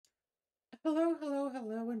Hello, hello,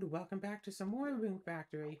 hello, and welcome back to some more Rune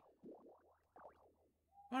Factory.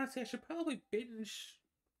 Honestly, I should probably binge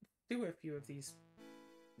through a few of these.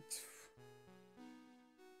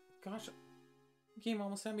 Gosh, game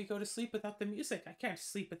almost had me go to sleep without the music. I can't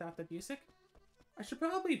sleep without the music. I should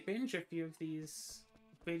probably binge a few of these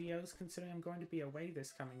videos, considering I'm going to be away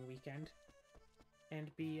this coming weekend. And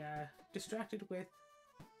be distracted with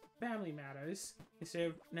family matters, instead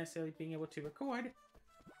of necessarily being able to record.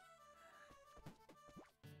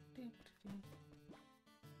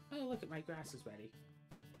 Oh, look at my grass is ready.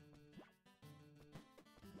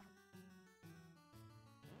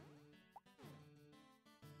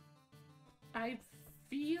 I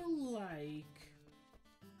feel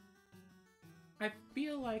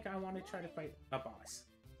like I want to try to fight a boss.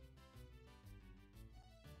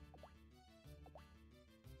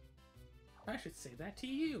 I should say that to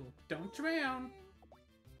you. Don't drown.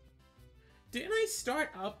 Didn't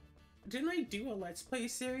I do a Let's Play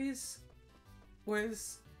series?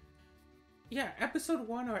 Yeah, episode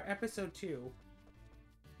 1 or episode 2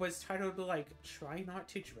 was titled, like, Try Not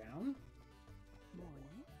to Drown?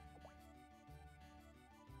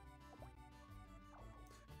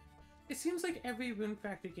 It seems like every Rune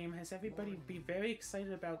Factory game has everybody be very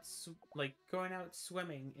excited about, like, going out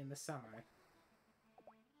swimming in the summer.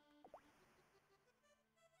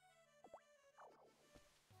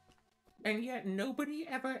 And yet nobody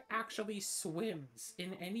ever actually swims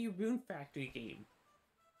in any Rune Factory game.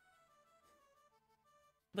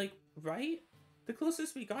 Like, right? The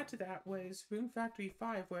closest we got to that was Rune Factory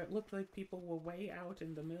 5, where it looked like people were way out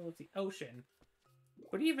in the middle of the ocean.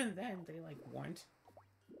 But even then, they, like, weren't.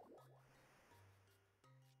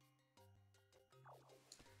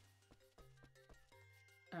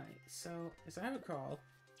 Alright, so, as I recall,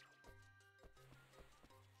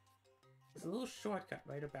 there's a little shortcut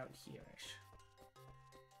right about here-ish.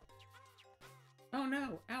 Oh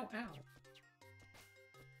no! Ow, ow!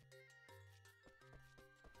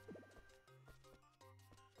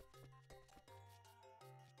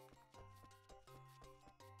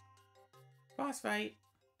 Boss fight!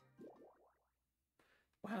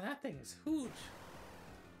 Wow, that thing is huge!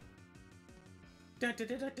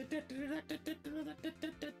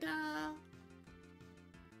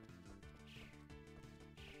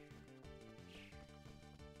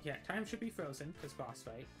 Yeah, time should be frozen, because boss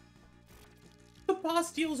fight. The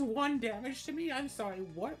boss deals 1 damage to me? I'm sorry,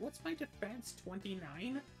 what? What's my defense?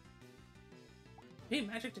 29? Hey,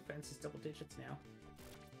 magic defense is double digits now.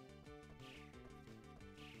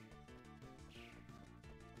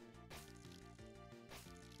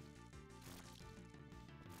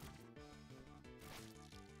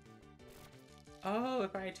 Oh,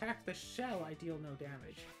 if I attack the shell, I deal no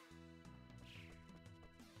damage.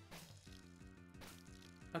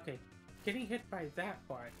 Okay, getting hit by that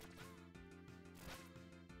part.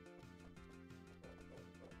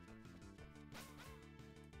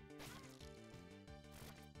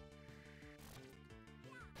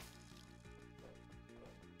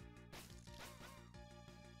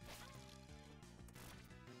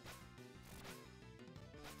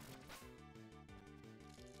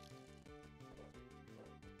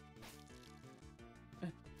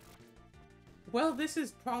 Well, this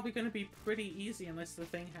is probably going to be pretty easy unless the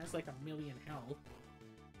thing has like 1,000,000 health.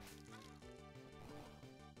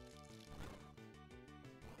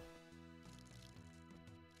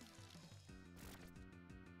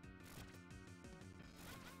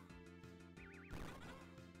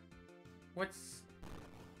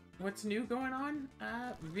 What's new going on?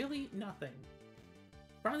 Really nothing.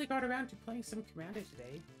 Finally got around to playing some Commander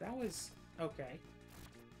today. That was okay.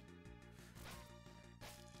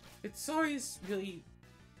 It's always really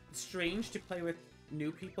strange to play with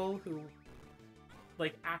new people who,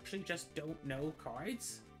 like, actually just don't know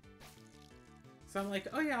cards. So I'm like,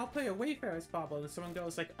 oh yeah, I'll play a Wayfarer's Bauble, and someone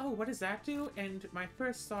goes like, oh, what does that do? And my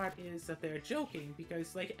first thought is that they're joking,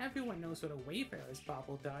 because, like, everyone knows what a Wayfarer's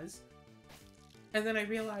Bauble does. And then I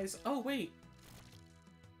realize, oh wait,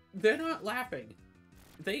 they're not laughing.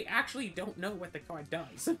 They actually don't know what the card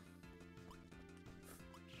does.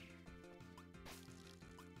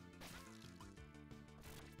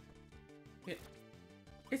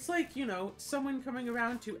 It's like, you know, someone coming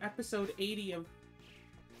around to episode 80 of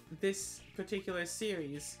this particular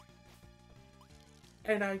series,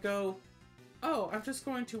 and I go, oh, I'm just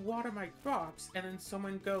going to water my crops, and then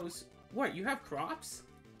someone goes, what, you have crops?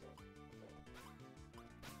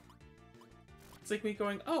 It's like me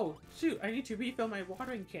going, oh, shoot, I need to refill my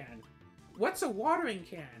watering can. What's a watering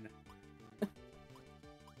can?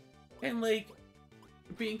 And, like,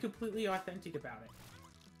 being completely authentic about it.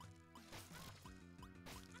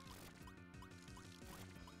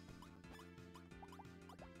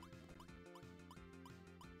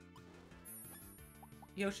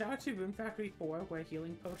 Yo, shout out to Rune Factory 4, where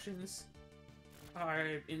healing potions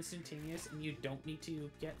are instantaneous and you don't need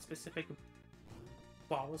to get specific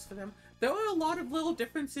bottles for them. There are a lot of little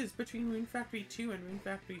differences between Rune Factory 2 and Rune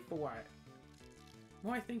Factory 4. The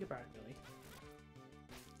more I think about it, really.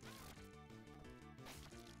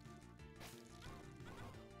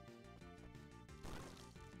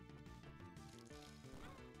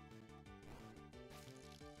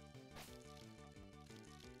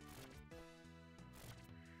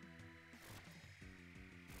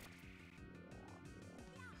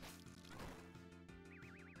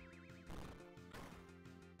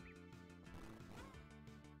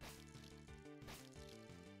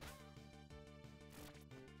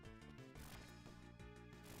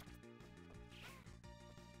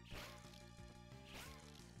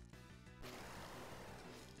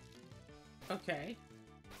 Okay.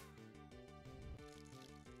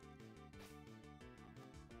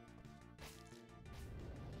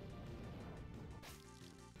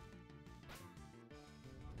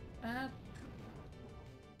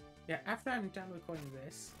 Yeah, after I'm done recording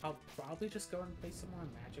this, I'll probably just go and play some more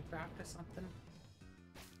Magic Craft or something.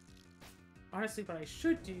 Honestly, what I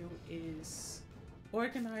should do is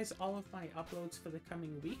organize all of my uploads for the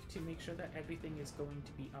coming week to make sure that everything is going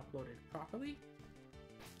to be uploaded properly.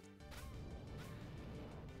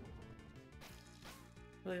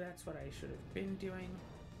 Really, that's what I should have been doing.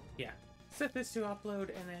 Yeah. Set this to upload,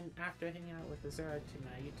 and then after hanging out with Azura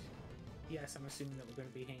tonight, yes, I'm assuming that we're going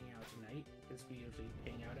to be hanging out tonight, because we usually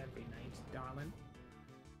hang out every night, darling.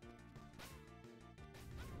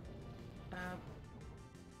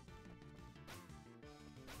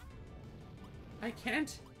 I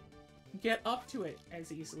can't get up to it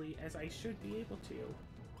as easily as I should be able to.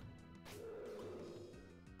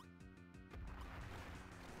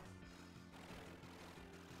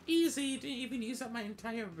 Easy! Didn't even use up my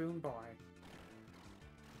entire rune bar.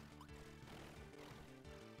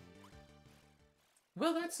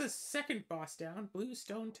 Well, that's the second boss down. Blue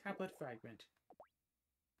stone tablet fragment.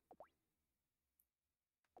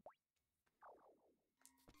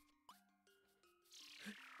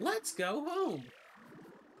 Let's go home!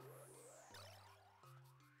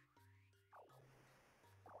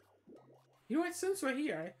 You know what, since we're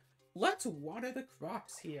here, let's water the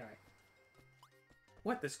crops here.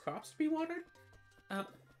 What, there's crops to be watered? Yeah.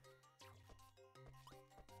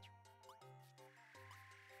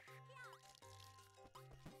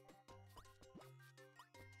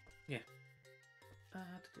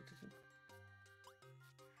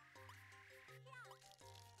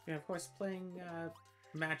 Yeah, of course, playing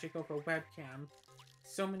Magic over webcam.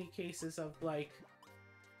 So many cases of like,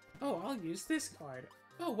 oh, I'll use this card.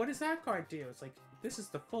 Oh, what does that card do? It's like, this is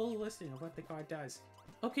the full listing of what the card does.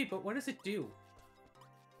 Okay, but what does it do?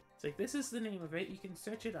 It's like, this is the name of it. You can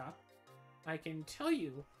search it up. I can tell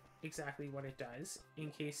you exactly what it does,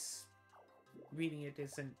 in case reading it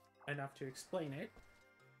isn't enough to explain it.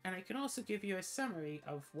 And I can also give you a summary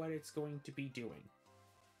of what it's going to be doing.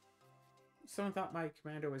 Someone thought my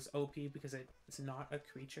commander was OP because it's not a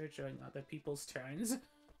creature during other people's turns.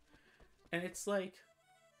 And it's like,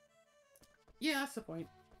 yeah, that's the point.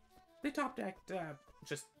 They top decked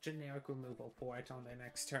just generic removal for it on their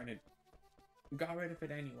next turn and got rid of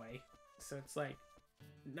it anyway. So it's like,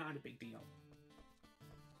 not a big deal.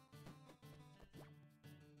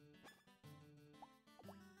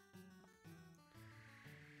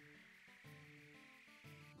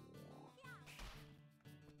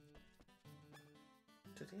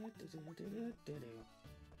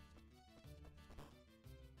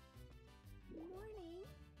 Morning.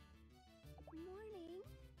 Morning.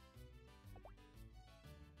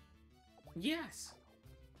 Yes!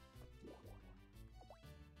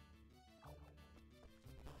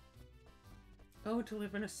 Oh, to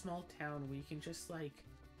live in a small town where you can just, like,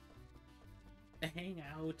 hang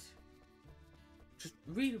out, just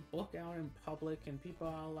read a book out in public, and people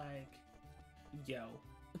are like, yo.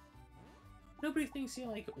 Nobody thinks you're,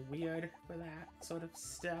 like, weird for that sort of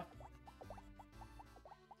stuff.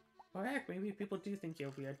 Or heck, maybe people do think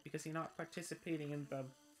you're weird because you're not participating in the,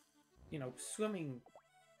 you know, swimming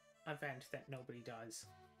event that nobody does.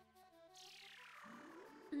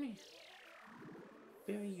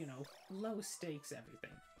 Very, you know, low stakes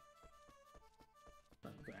everything.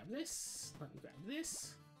 Let me grab this. Let me grab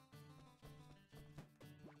this.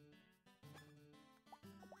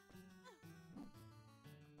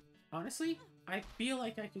 Honestly, I feel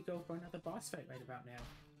like I could go for another boss fight right about now.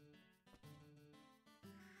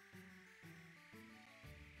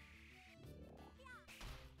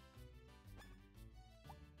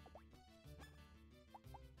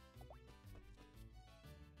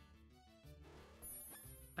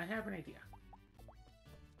 I have an idea.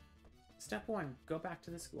 Step 1, go back to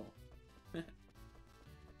the school.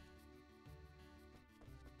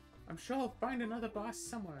 I'm sure I'll find another boss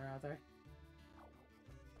somewhere or other.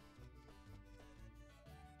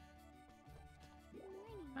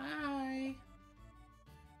 Hi!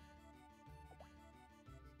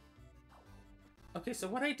 Okay, so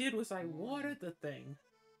what I did was I watered the thing.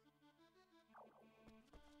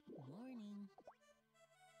 Morning.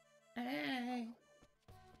 Hey!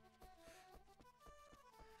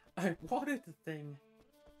 I watered the thing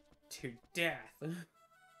to death. I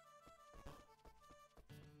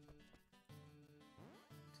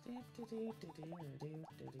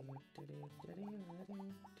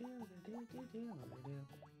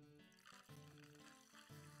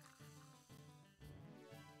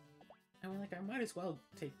mean, like, I might as well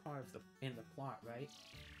take part of in the plot, right?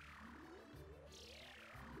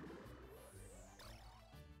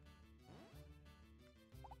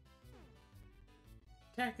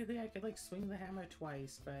 Technically, I could, like, swing the hammer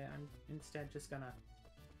twice, but I'm instead just gonna...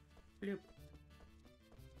 bloop.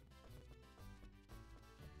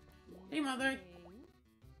 Hey, Mother!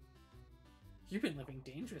 You've been living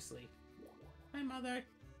dangerously. Hi, Mother!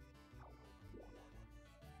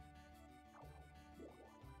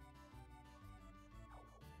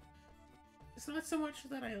 It's not so much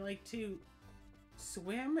that I like to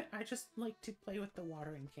swim, I just like to play with the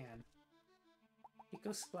watering can. It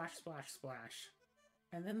goes splash, splash, splash.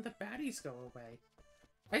 And then the baddies go away.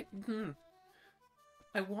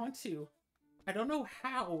 I want to. I don't know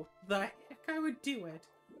how the heck I would do it.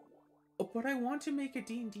 But I want to make a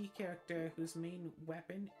D&D character whose main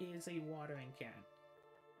weapon is a watering can.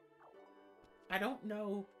 I don't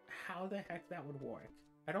know how the heck that would work.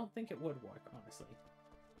 I don't think it would work, honestly.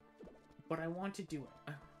 But I want to do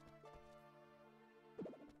it.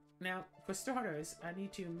 Now, for starters, I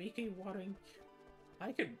need to make a watering...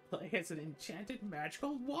 I could play as an enchanted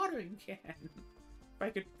magical watering can! If I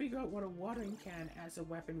could figure out what a watering can as a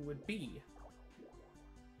weapon would be.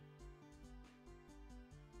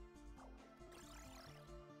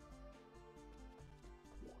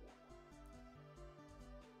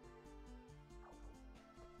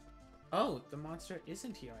 Oh, the monster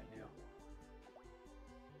isn't here right now.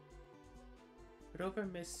 But over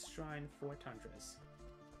Mist Shrine 4 Tundras.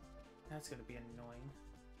 That's gonna be annoying.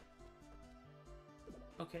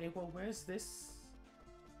 Okay, well, where's this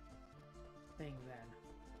thing then?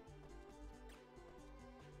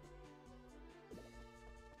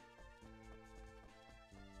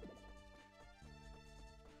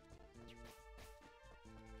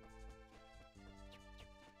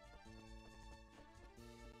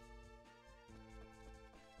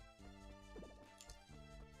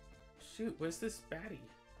 Shoot, where's this baddie?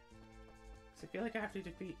 'Cause I feel like I have to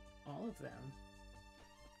defeat all of them.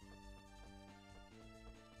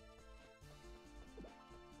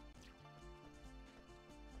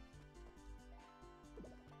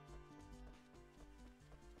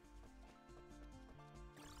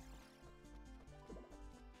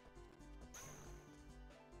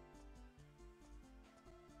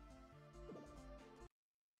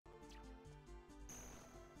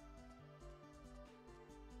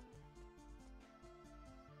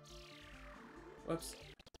 Whoops.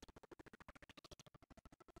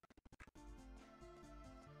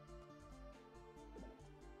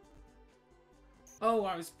 Oh,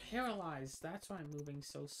 I was paralyzed. That's why I'm moving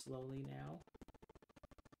so slowly now.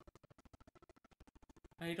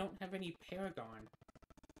 I don't have any Paragon.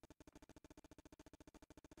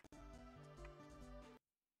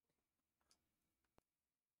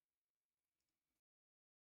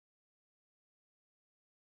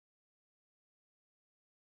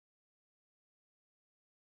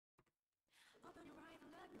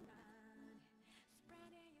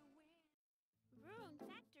 Rune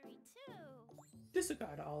Factory too.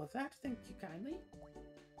 Disregard all of that, thank you kindly.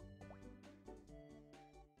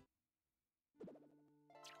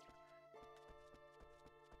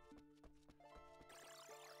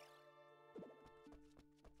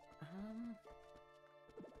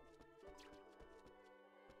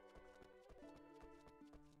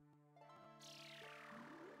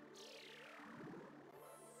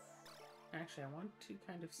 Actually, I want to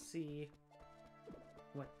kind of see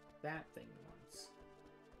what that thing wants.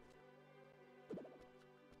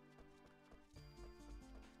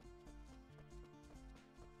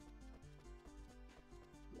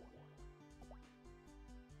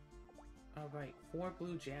 Alright, 4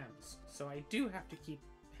 blue gems. So I do have to keep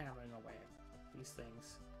hammering away at these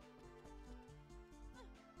things.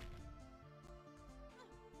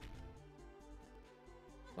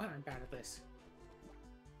 Wow, I'm bad at this.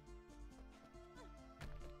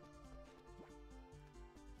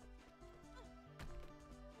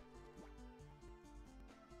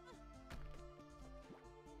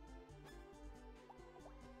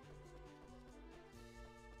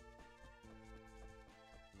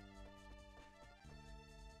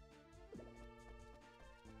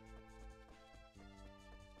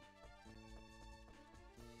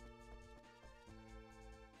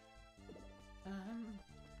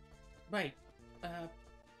 Right.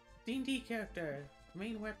 D&D character,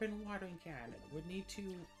 main weapon, watering can. Would need to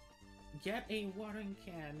get a watering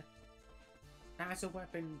can as a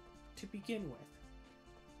weapon to begin with.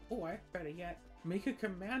 Or, better yet, make a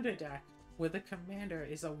commander deck where the commander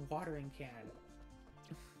is a watering can.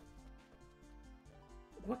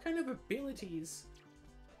 What kind of abilities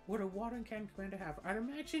would a watering can commander have? I'd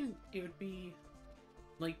imagine it would be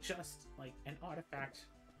like just like an artifact,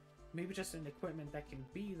 maybe just an equipment that can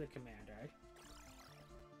be the commander.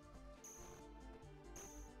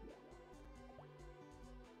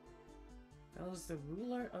 That was the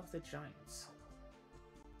ruler of the giants.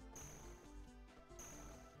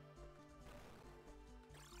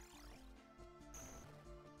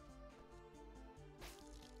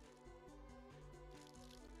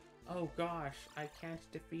 Oh gosh, I can't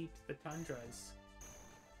defeat the tundras.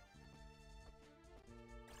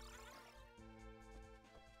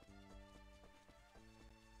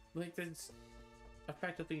 Like, there's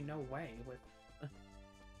effectively no way with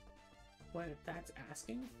what that's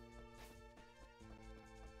asking.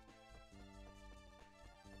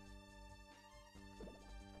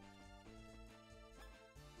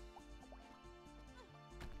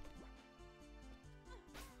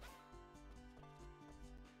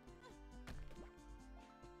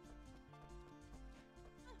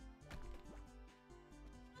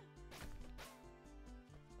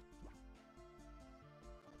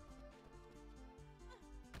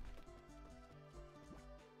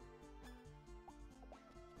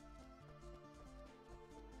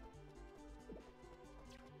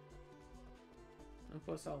 Of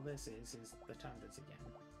course, all this is the tundras again.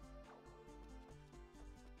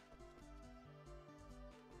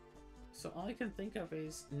 So all I can think of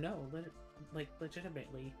is no,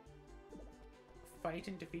 legitimately fight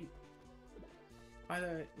and defeat.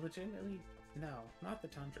 Either legitimately, no, not the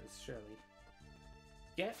tundras, surely.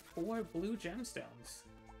 Get 4 blue gemstones.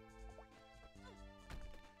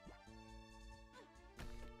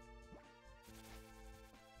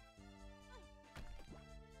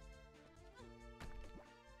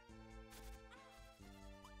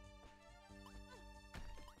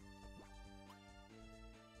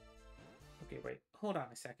 Okay, wait, hold on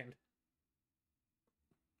a second.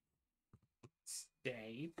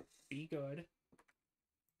 Stay, be good.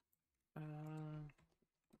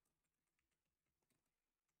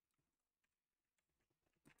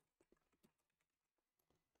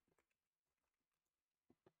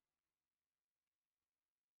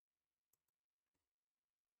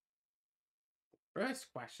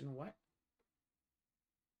 First question, what?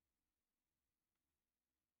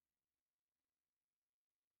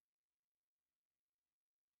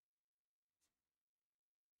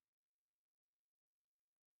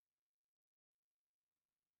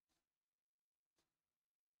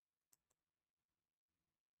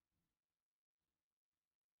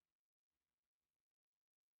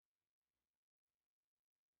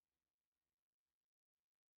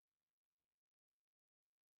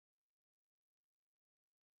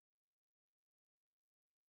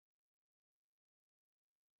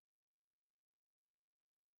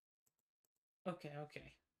 Okay,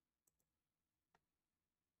 okay.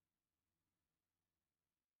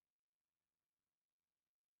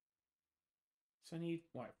 So I need,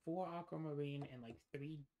 what, 4 aquamarine and like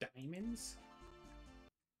 3 diamonds?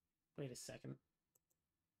 Wait a second.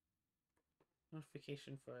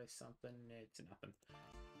 Notification for something, it's nothing.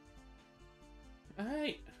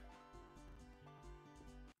 Alright!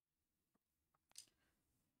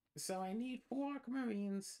 So I need 4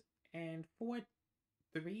 aquamarines and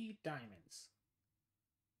 3 diamonds.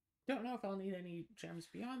 Don't know if I'll need any gems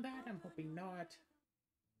beyond that, I'm hoping not.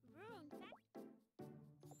 Rune,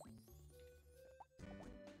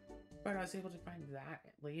 But I was able to find that,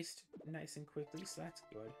 at least, nice and quickly, so that's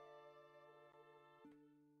good.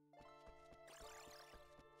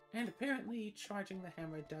 And apparently, charging the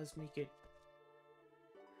hammer does make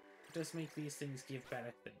these things give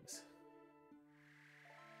better things.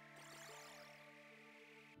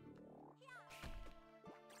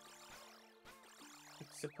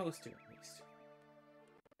 It's supposed to, at least.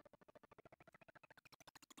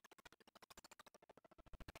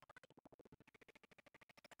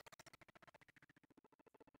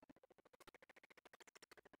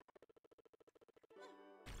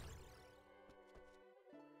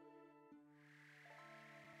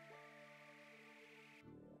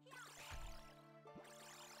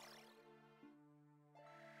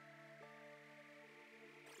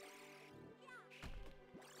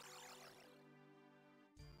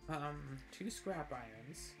 Two scrap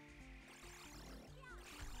irons.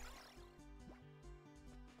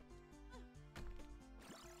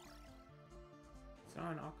 It's not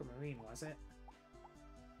not an aquamarine, was it?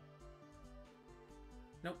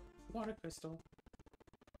 Nope. Water crystal.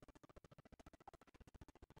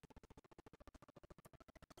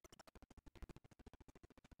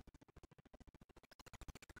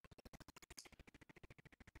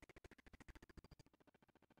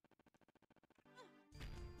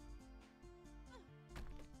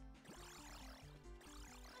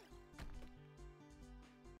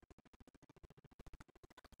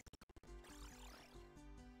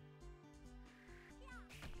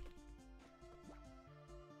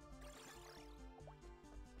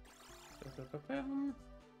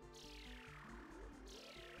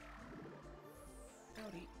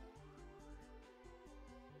 Howdy.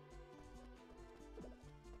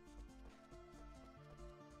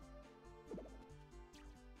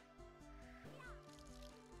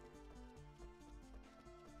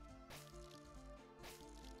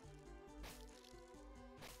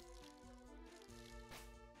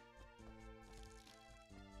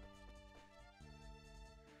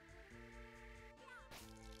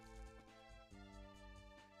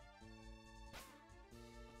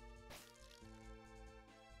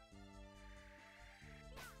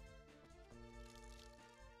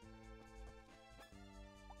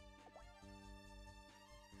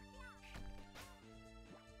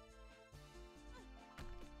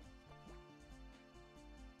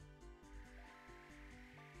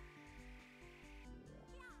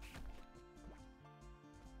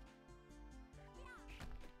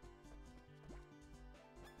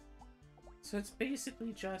 So it's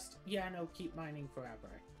basically just, yeah, no, keep mining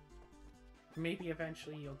forever. Maybe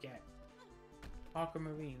eventually you'll get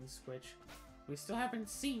aquamarines, which we still haven't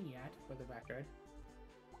seen yet, for the record.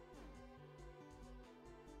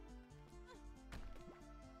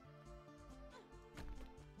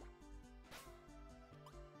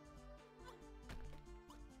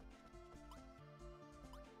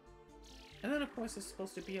 And then, of course, there's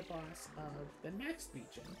supposed to be a boss of the next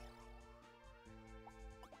region.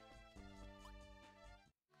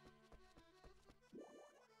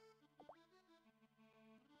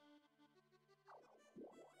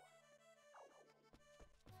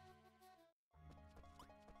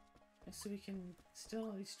 So we can still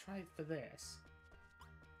at least try for this.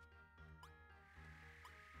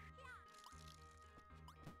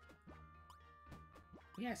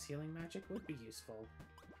 Yes, healing magic would be useful.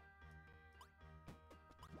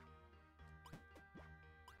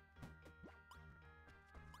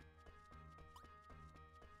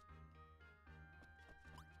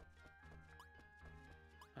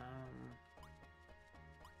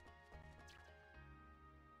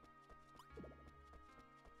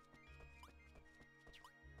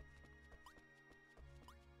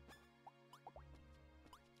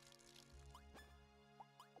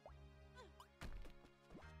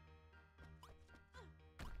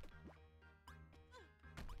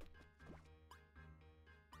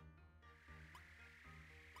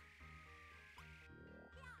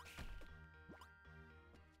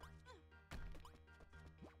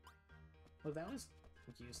 Well, that was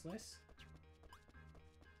useless.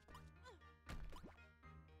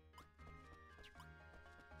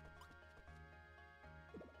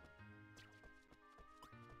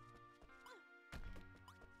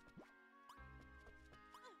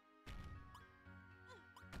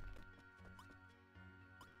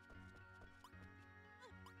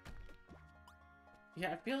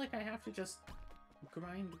 Yeah, I feel like I have to just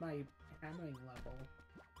grind my hammering level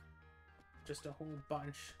just a whole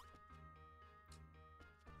bunch.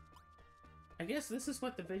 I guess this is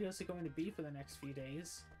what the videos are going to be for the next few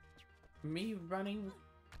days. Me running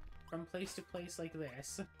from place to place like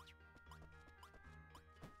this.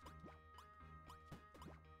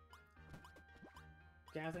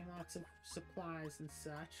 Gathering lots of supplies and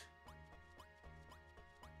such.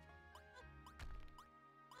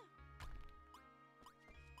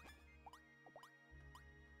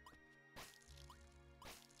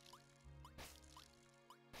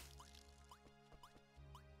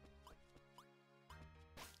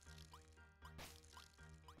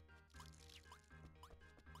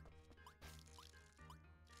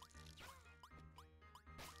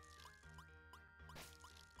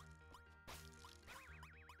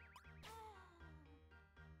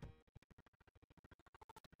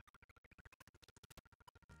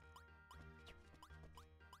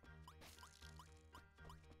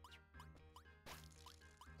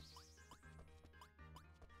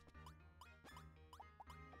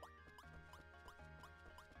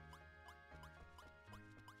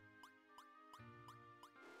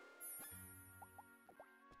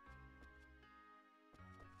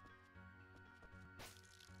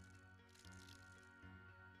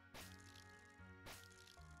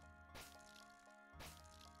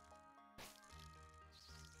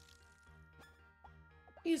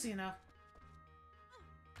 Easy enough.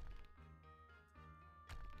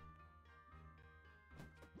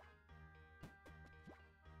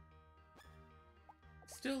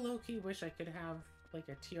 Still low-key wish I could have like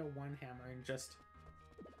a tier 1 hammer and just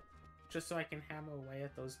so I can hammer away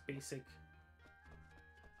at those basic...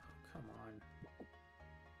 Oh, come on.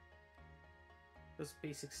 Those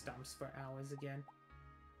basic stumps for hours again.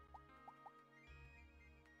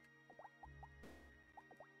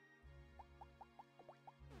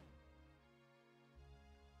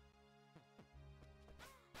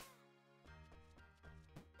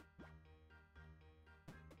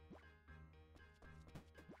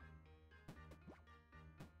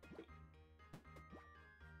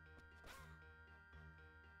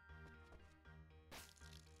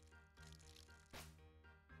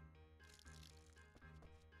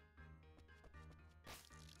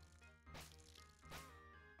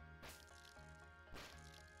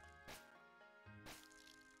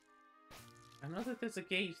 I know that there's a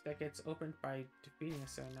gate that gets opened by defeating a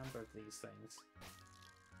certain number of these things.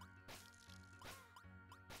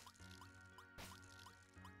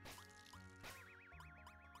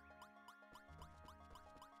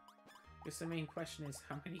 Guess the main question is,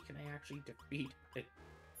 how many can I actually defeat by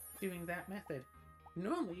doing that method?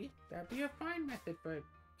 Normally, that'd be a fine method for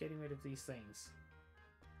getting rid of these things.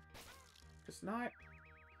 Just not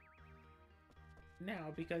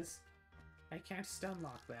now, because I can't stun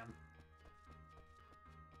lock them.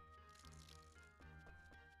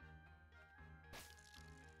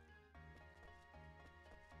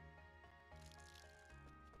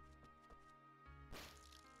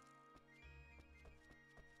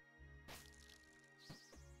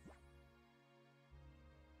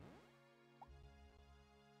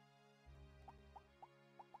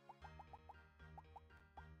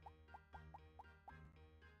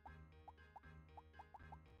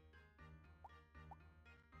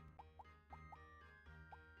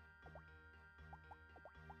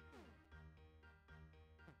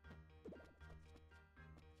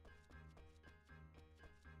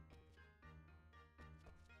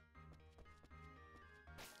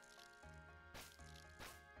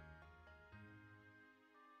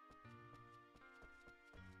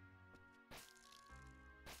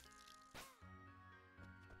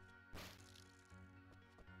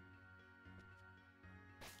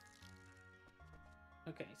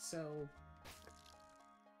 Okay, so...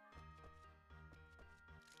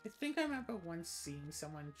 I think I remember once seeing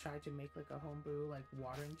someone try to make like a homebrew like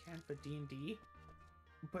watering can for D&D,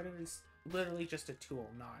 but it was literally just a tool,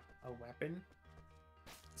 not a weapon.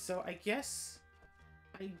 So I guess,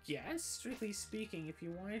 strictly speaking, if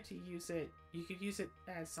you wanted to use it, you could use it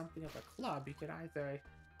as something of a club. You could either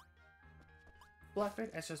fluff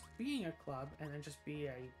it as just being a club and then just be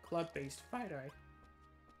a club-based fighter,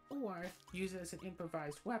 or use it as an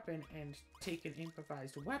improvised weapon and take an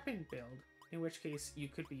improvised weapon build, in which case you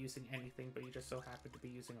could be using anything, but you just so happen to be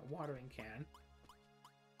using a watering can.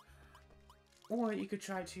 Or you could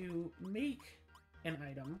try to make an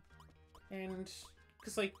item, and,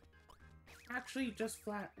 because, like, actually just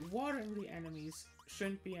flat watering the enemies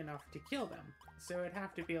shouldn't be enough to kill them. So it'd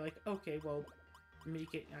have to be like, okay, well,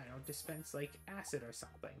 make it, I don't know, dispense, like, acid or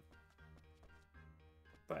something.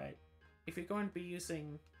 But if you're going to be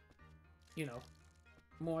using, you know,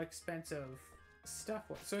 more expensive stuff,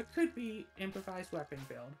 so it could be improvised weapon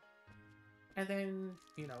build, and then,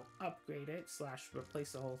 you know, upgrade it /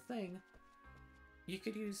 replace the whole thing. You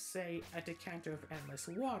could use, say, a decanter of endless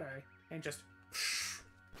water and just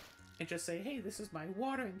say, hey, this is my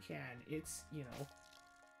watering can. It's, you know,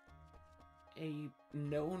 a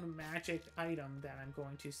known magic item that I'm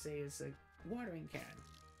going to say is a watering can.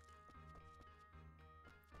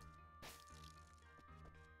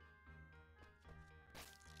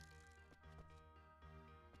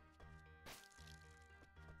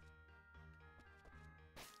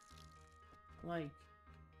 Like,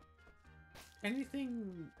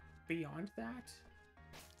 anything beyond that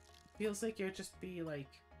feels like you'd just be, like,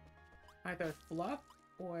 either fluff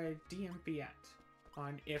or DMP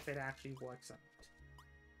on if it actually works or not.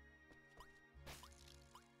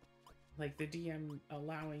 Like, the DM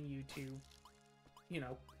allowing you to, you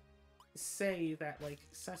know, say that, like,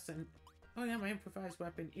 Sustan, oh yeah, my improvised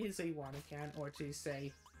weapon is a water can, or to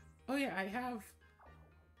say, oh yeah, I have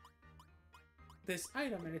this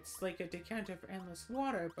item, and it's like a decanter for endless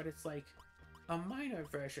water, but it's like a minor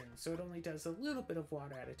version, so it only does a little bit of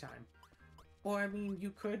water at a time. Or, I mean, you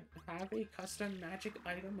could have a custom magic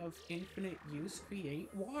item of infinite use create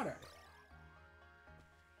water.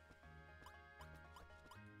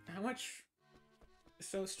 How much...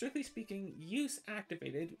 So, strictly speaking, use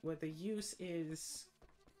activated, where the use is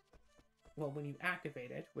well, when you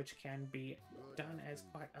activate it, which can be done as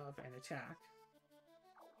part of an attack.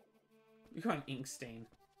 You got an ink stain.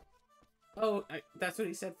 Oh, that's what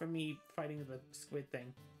he said for me fighting the squid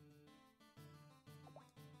thing.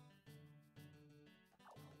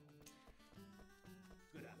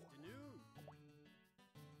 Good afternoon.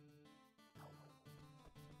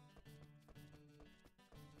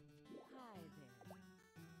 Hi there.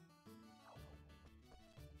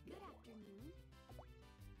 Good afternoon.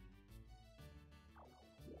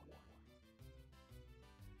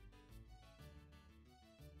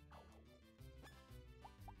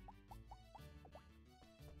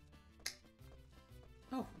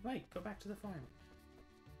 Oh, right, go back to the farm.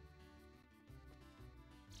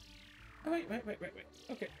 Oh, wait.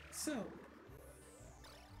 Okay, so...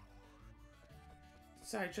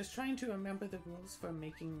 Sorry, just trying to remember the rules for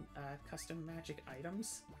making custom magic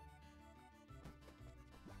items.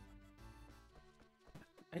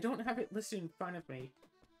 I don't have it listed in front of me,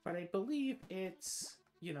 but I believe it's,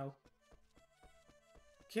 you know,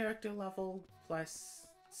 character level plus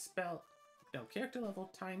spell... No, character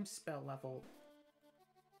level times spell level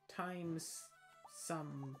times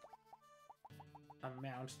some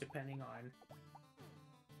amount depending on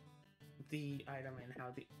the item and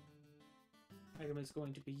how the item is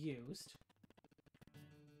going to be used.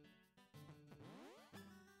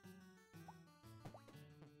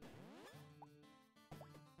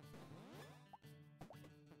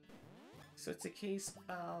 So it's a case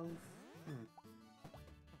of...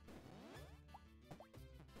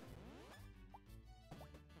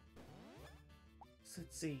 So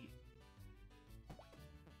let's see.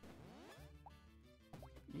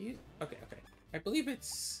 Okay. I believe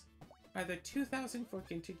it's either 2,000 for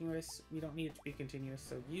continuous. We don't need it to be continuous,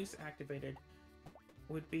 so use activated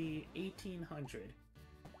would be 1,800.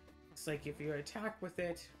 It's like if you attack with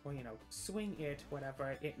it, or, you know, swing it,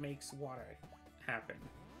 whatever, it makes water happen.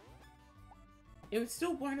 It would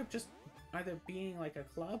still wind up just either being like a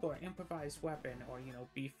club or improvised weapon, or, you know,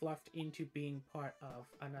 be fluffed into being part of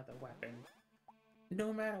another weapon.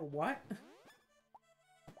 No matter what.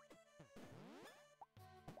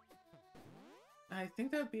 I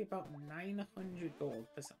think that would be about 900 gold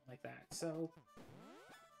for something like that. So,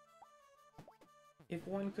 if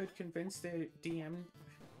one could convince the DM...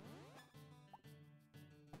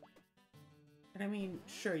 And I mean,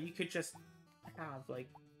 sure, you could just have, like,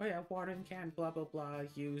 oh yeah, watering can, blah blah blah,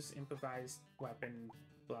 use improvised weapon,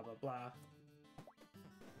 blah blah blah.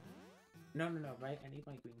 No, right? I need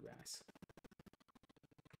my green grass.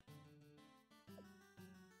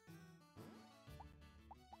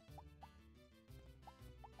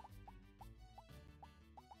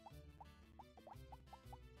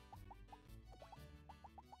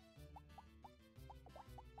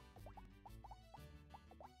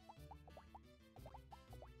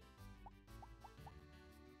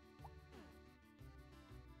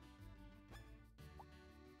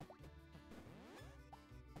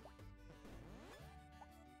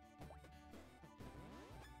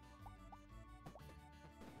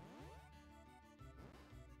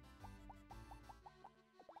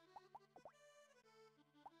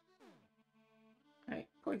 Alright,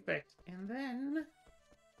 perfect. And then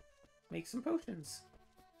make some potions.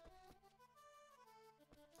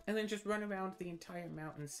 And then just run around the entire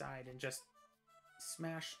mountainside and just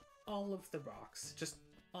smash all of the rocks. Just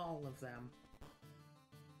all of them.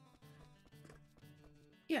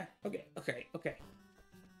 Yeah, okay.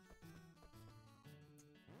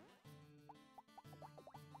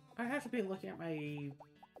 I have to be looking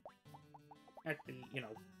at the, you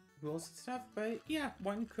know, rules and stuff, but yeah,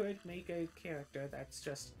 one could make a character that's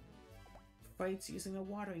just fights using a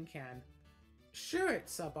watering can. Sure,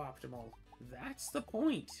 it's suboptimal. That's the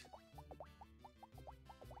point.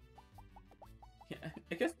 Yeah,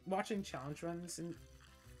 I guess watching challenge runs and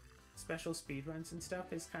special speed runs and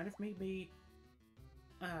stuff has kind of made me,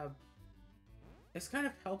 it's kind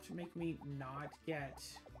of helped make me not get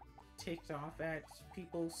ticked off at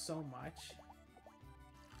people so much.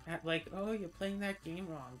 At like, oh, you're playing that game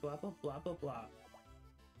wrong, blah blah blah blah blah.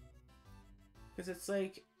 Because it's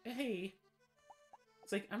like, hey,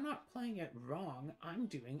 it's like, I'm not playing it wrong, I'm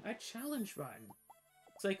doing a challenge run.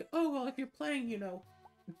 It's like, oh, well, if you're playing, you know,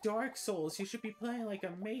 Dark Souls, you should be playing like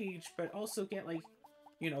a mage, but also get like,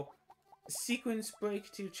 you know, sequence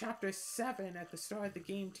break to chapter 7 at the start of the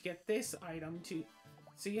game to get this item to...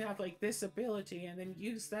 So you have, like, this ability, and then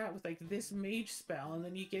use that with, like, this mage spell, and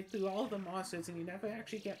then you get through all the monsters, and you never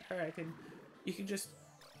actually get hurt, and you can just,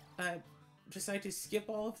 decide to skip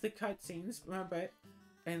all of the cutscenes, remember,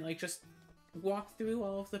 and, like, just walk through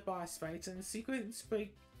all of the boss fights, and sequence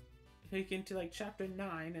break into, like, chapter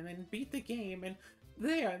 9, and then beat the game, and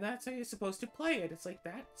there, that's how you're supposed to play it. It's like,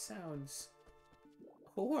 that sounds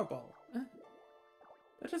horrible.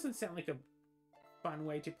 That doesn't sound like a fun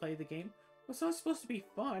way to play the game. It's not supposed to be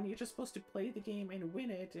fun. You're just supposed to play the game and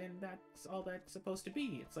win it, and that's all that's supposed to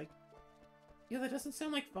be. It's like, yeah, that doesn't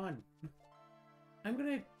sound like fun. I'm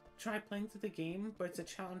gonna try playing through the game, but it's a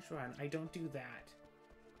challenge run. I don't do that.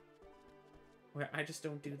 Where I just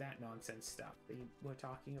don't do that nonsense stuff that we're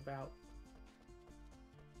talking about.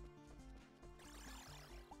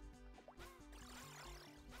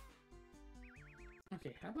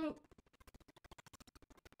 Okay, how about...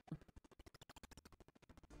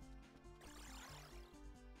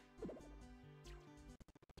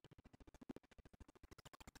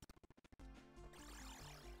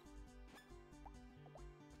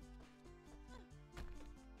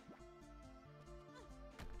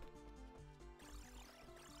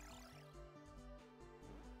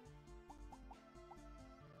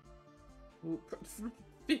 Ooh,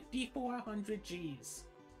 5,400 Gs.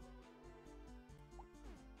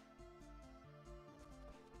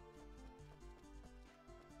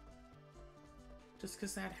 Just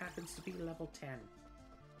because that happens to be level 10.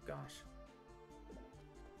 Gosh.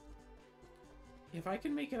 If I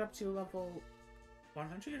can make it up to level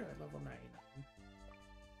 100 or level 99?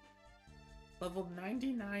 Level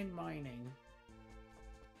 99 mining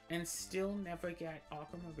and still never get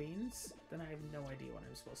aquamarines, then I have no idea what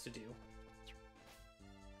I'm supposed to do.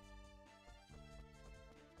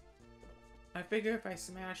 I figure if I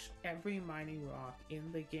smash every mining rock in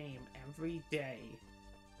the game every day,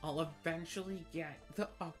 I'll eventually get the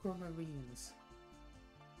aquamarines.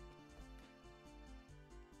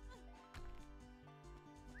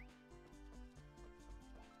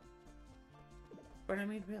 But I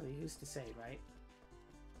mean, really, who's to say, right?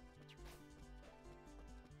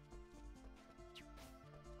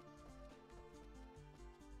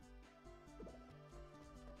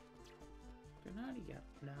 Did not yet?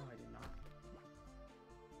 No, I did not.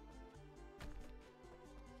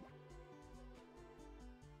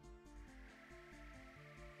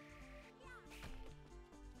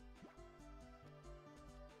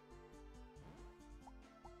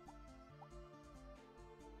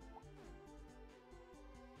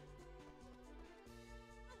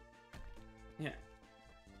 Yeah.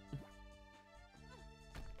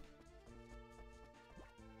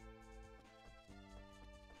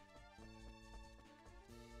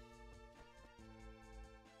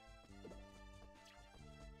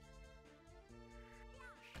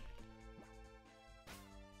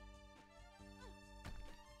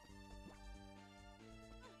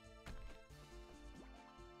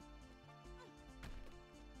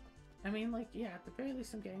 I mean, like, yeah, at the very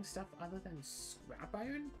least I'm getting stuff other than scrap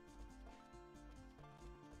iron.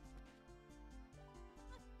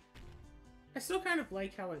 I still kind of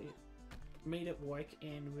like how it made it work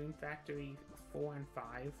in Rune Factory 4 and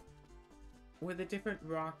 5, where the different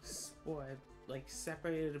rocks were, like,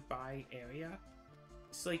 separated by area.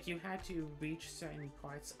 It's like you had to reach certain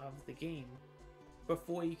parts of the game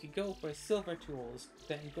before you could go for silver tools,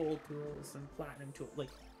 then gold tools, and platinum tools. Like,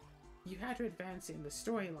 you had to advance in the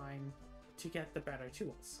storyline to get the better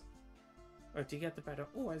tools. Or to get the better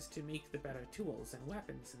ores to make the better tools and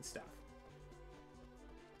weapons and stuff.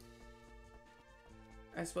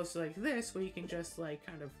 As opposed to like this, where you can just like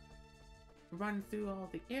kind of run through all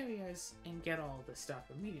the areas and get all the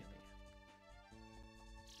stuff immediately.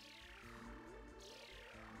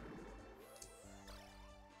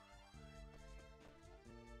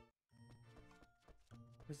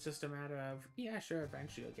 It's just a matter of, yeah, sure,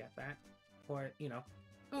 eventually you'll get that. Or, you know,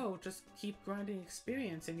 oh, just keep grinding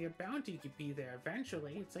experience and your bounty could be there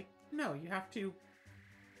eventually. It's like, no, you have to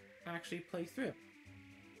actually play through.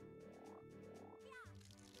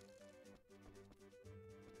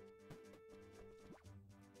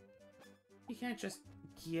 You can't just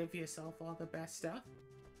give yourself all the best stuff.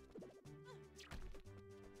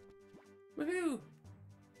 Woohoo!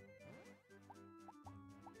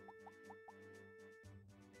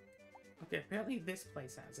 Okay, apparently this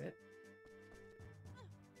place has it.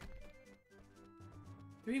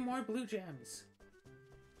 3 more blue gems.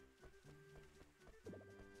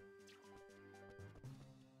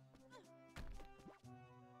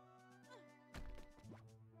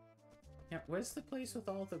 Yeah, where's the place with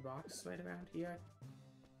all the rocks right around here?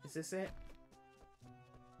 Is this it?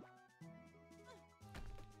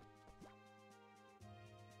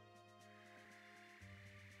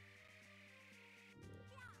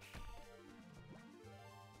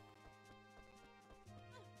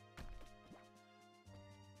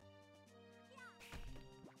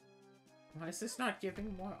 Why is this not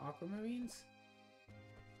giving more aquamarines?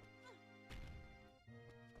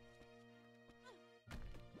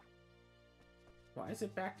 Why is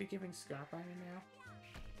it back to giving scrap iron now?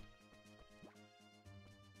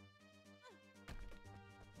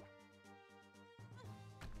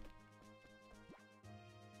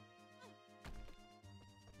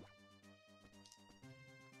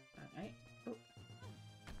 Alright. Oh.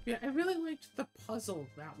 Yeah, I really liked the puzzle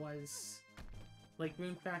that was like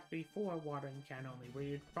Rune Factory 4 Watering Can Only, where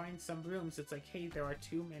you'd find some rooms, it's like, hey, there are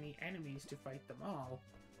too many enemies to fight them all.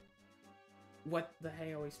 What the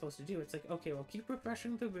hell are we supposed to do? It's like, okay, well, keep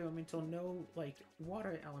refreshing the room until no, like,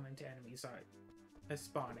 water element enemies are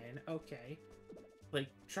spawn in. Okay. Like,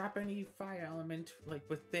 trap any fire element, like,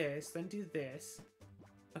 with this, then do this.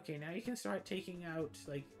 Okay, now you can start taking out,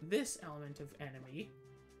 like, this element of enemy.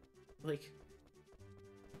 Like,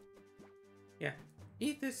 yeah.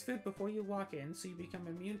 Eat this food before you walk in, so you become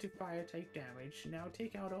immune to fire-type damage. Now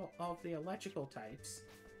take out all of the electrical types.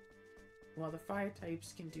 While the fire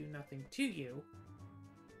types can do nothing to you,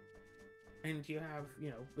 and you have, you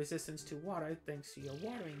know, resistance to water thanks to your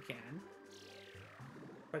watering can,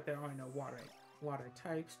 but there are no water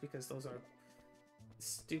types because those are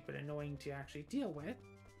stupid annoying to actually deal with.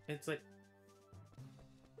 It's like,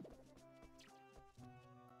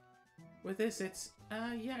 with this, it's,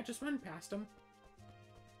 yeah, just run past them.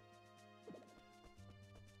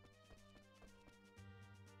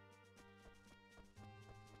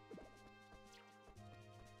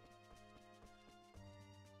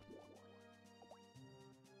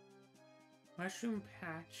 Mushroom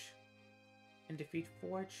patch and defeat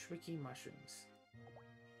 4 tricky mushrooms.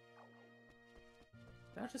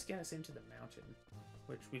 That'll just get us into the mountain,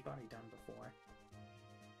 which we've already done before.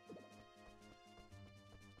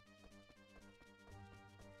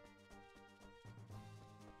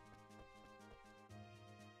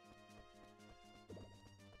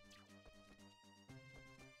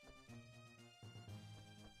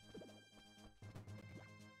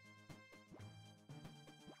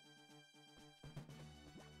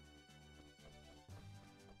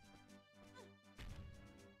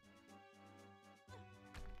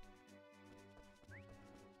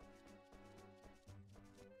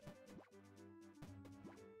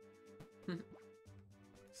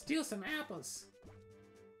 Steal some apples!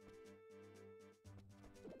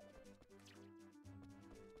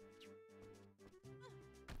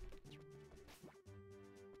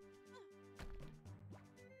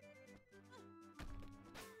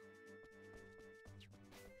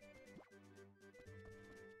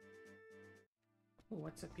 Oh,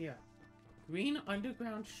 what's up here? Green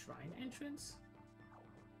underground shrine entrance?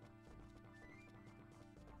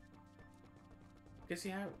 Guess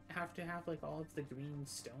you have to have, like, all of the green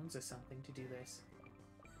stones or something to do this.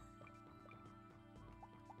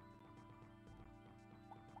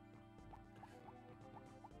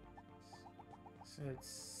 So it's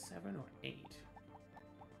 7 or 8.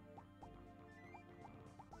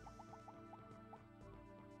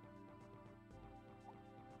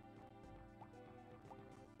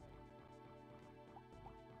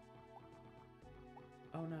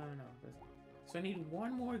 Oh, no. So I need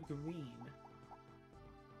one more green.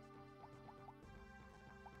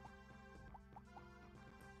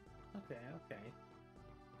 Okay.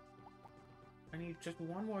 I need just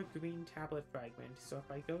one more green tablet fragment, so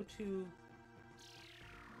if I go to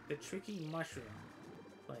the tricky mushroom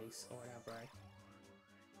place, or whatever,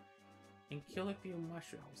 and kill a few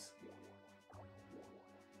mushrooms,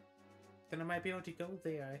 then I might be able to go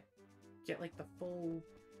there, get, like, the full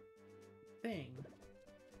thing.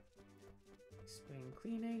 Spring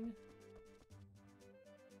cleaning.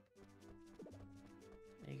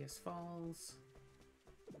 Vegas Falls.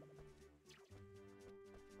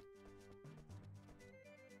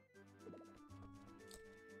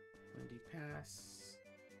 Windy Pass.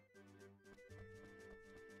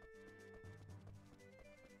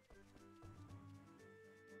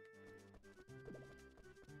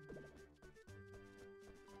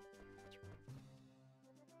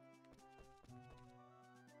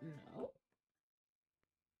 No.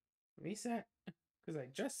 Reset. Because I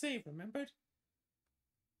just saved, remembered?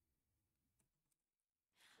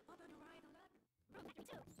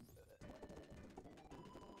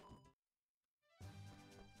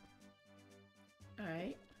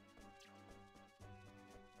 Alright.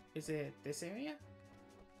 Is it this area?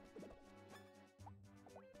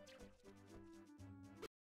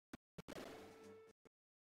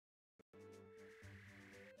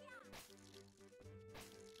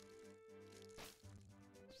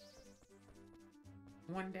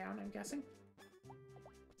 One down, I'm guessing?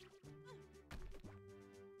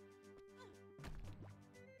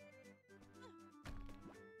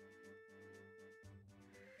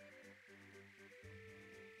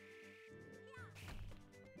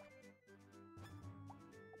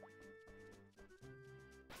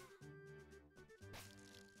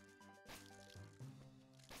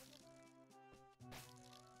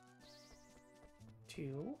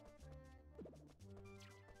 2.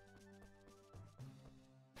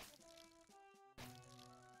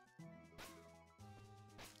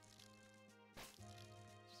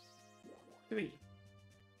 Three.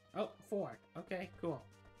 Oh, 4. Okay, cool.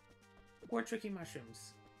 4 tricky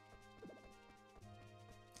mushrooms.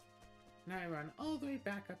 Now I run all the way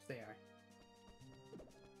back up there.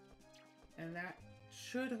 And that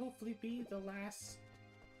should hopefully be the last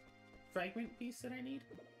fragment piece that I need.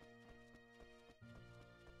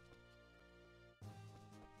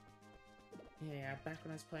 Yeah, back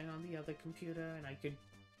when I was playing on the other computer and I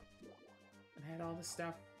had all the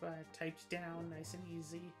stuff typed down nice and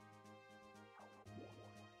easy.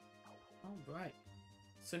 Alright.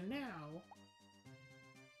 So now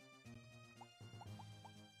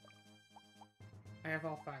I have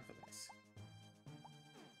all 5 of this.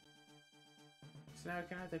 So now I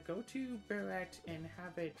can either go to Barrett and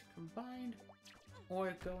have it combined,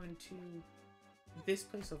 or go into this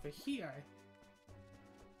place over here.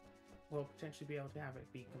 We'll potentially be able to have it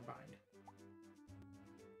be combined.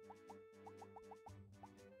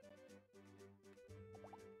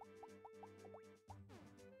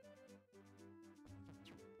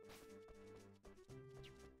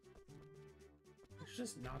 I should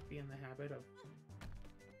just not be in the habit of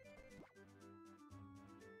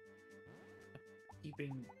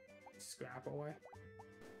keeping scrap away.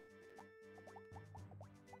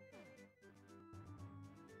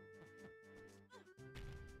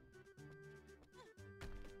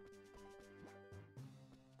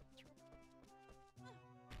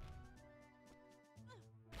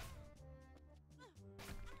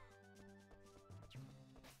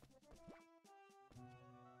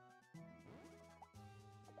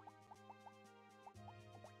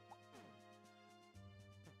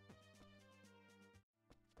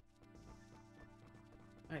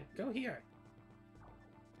 Alright, go here.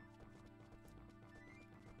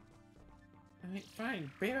 Alright, fine.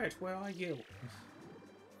 Barrett, where are you?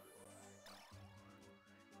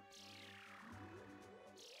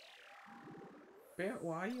 Barrett,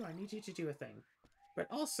 where are you? I need you to do a thing. But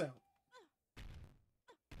also...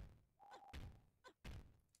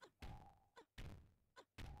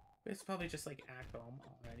 It's probably just like at home,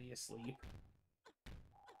 already asleep.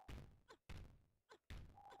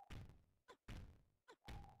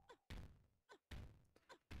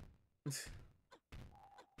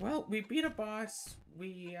 Well, we beat a boss.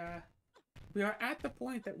 We are at the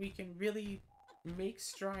point that we can really make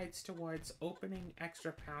strides towards opening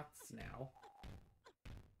extra paths now.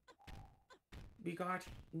 We got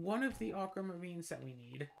one of the aquamarines that we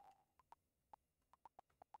need.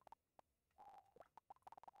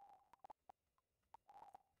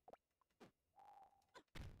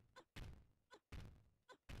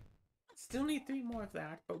 Still need 3 more of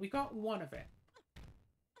that, but we got one of it.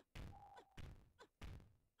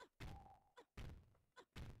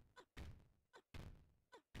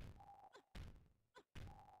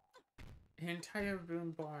 An entire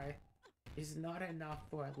rune bar is not enough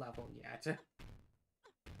for a level yet.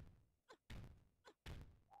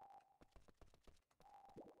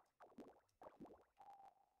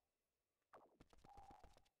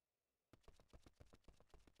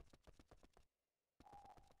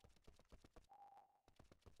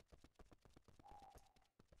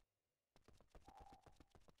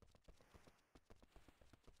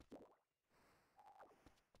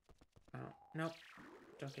 Oh, nope.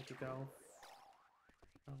 Don't get to go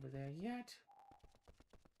over there yet.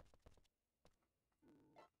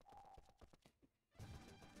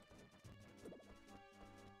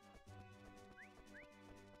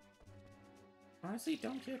 Honestly,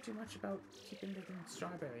 don't care too much about keeping the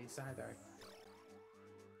strawberries either.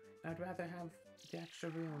 I'd rather have the extra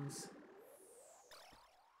runes.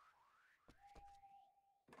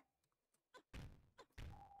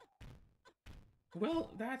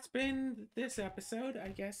 Well, that's been this episode, I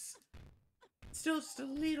guess. Still just a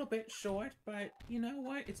little bit short, but you know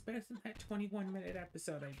what? It's better than that 21-minute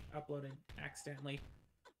episode I uploaded accidentally.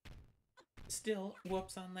 Still,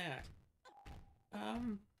 whoops on that.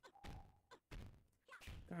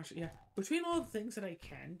 Gosh, yeah. Between all the things that I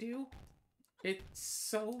can do, it's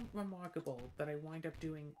so remarkable that I wind up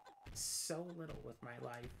doing so little with my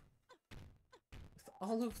life.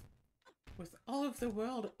 With all of the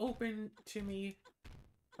world open to me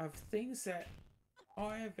of things that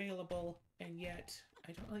are available, and yet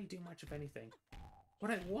I don't really do much of anything.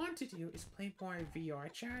 What I want to do is play more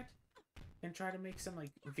VR chat and try to make some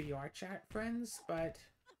like VR chat friends, but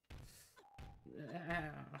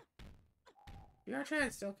VR chat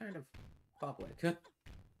is still kind of public.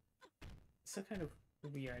 Still kind of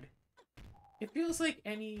weird. It feels like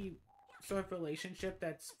any sort of relationship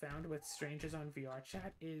that's found with strangers on VR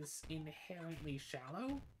chat is inherently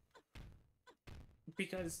shallow.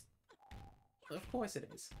 Because, of course it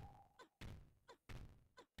is.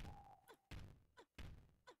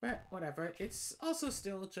 But whatever, it's also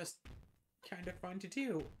still just kind of fun to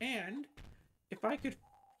do. And if I could...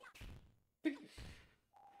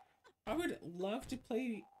 I would love to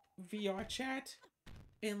play VR chat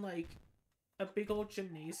in like a big old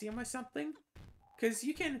gymnasium or something. Because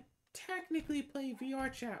you can technically play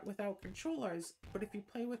VR chat without controllers, but if you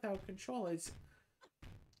play without controllers,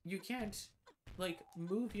 you can't like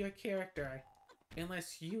move your character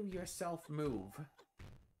unless you yourself move.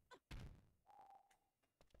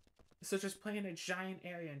 So just play in a giant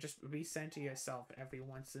area and just recenter yourself every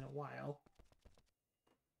once in a while.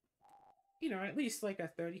 You know, at least like a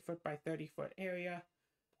 30-foot by 30-foot area.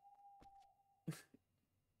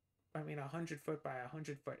 I mean, a 100-foot by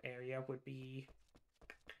 100-foot area would be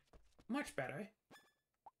much better.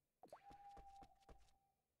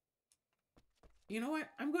 You know what?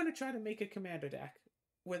 I'm going to try to make a commander deck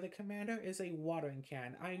where the commander is a watering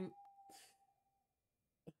can.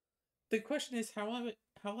 The question is, how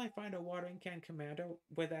will I find a watering can commander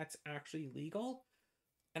where that's actually legal?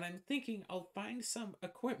 And I'm thinking I'll find some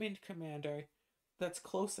equipment commander that's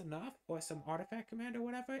close enough, or some artifact commander,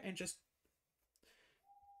 whatever, and just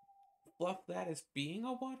fluff that as being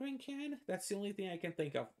a watering can. That's the only thing I can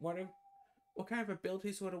think of. What kind of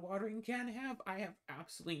abilities would a watering can have? I have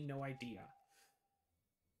absolutely no idea.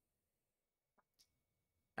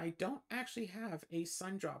 I don't actually have a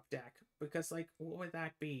Sundrop deck, because, like, what would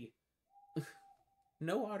that be?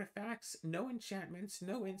 No artifacts, no enchantments,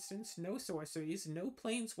 no instants, no sorceries, no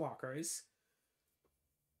planeswalkers.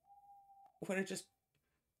 Would it just,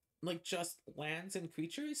 like, just lands and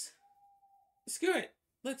creatures? Screw it!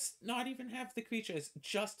 Let's not even have the creatures,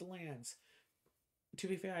 just lands. To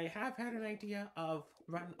be fair, I have had an idea of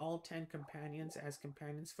run all 10 companions as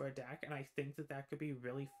companions for a deck, and I think that could be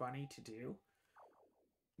really funny to do.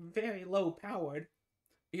 Very low powered.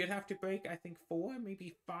 You'd have to break, I think, 4,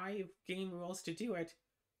 maybe 5 game rules to do it.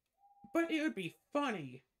 But it would be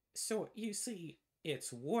funny. So, you see,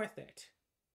 it's worth it.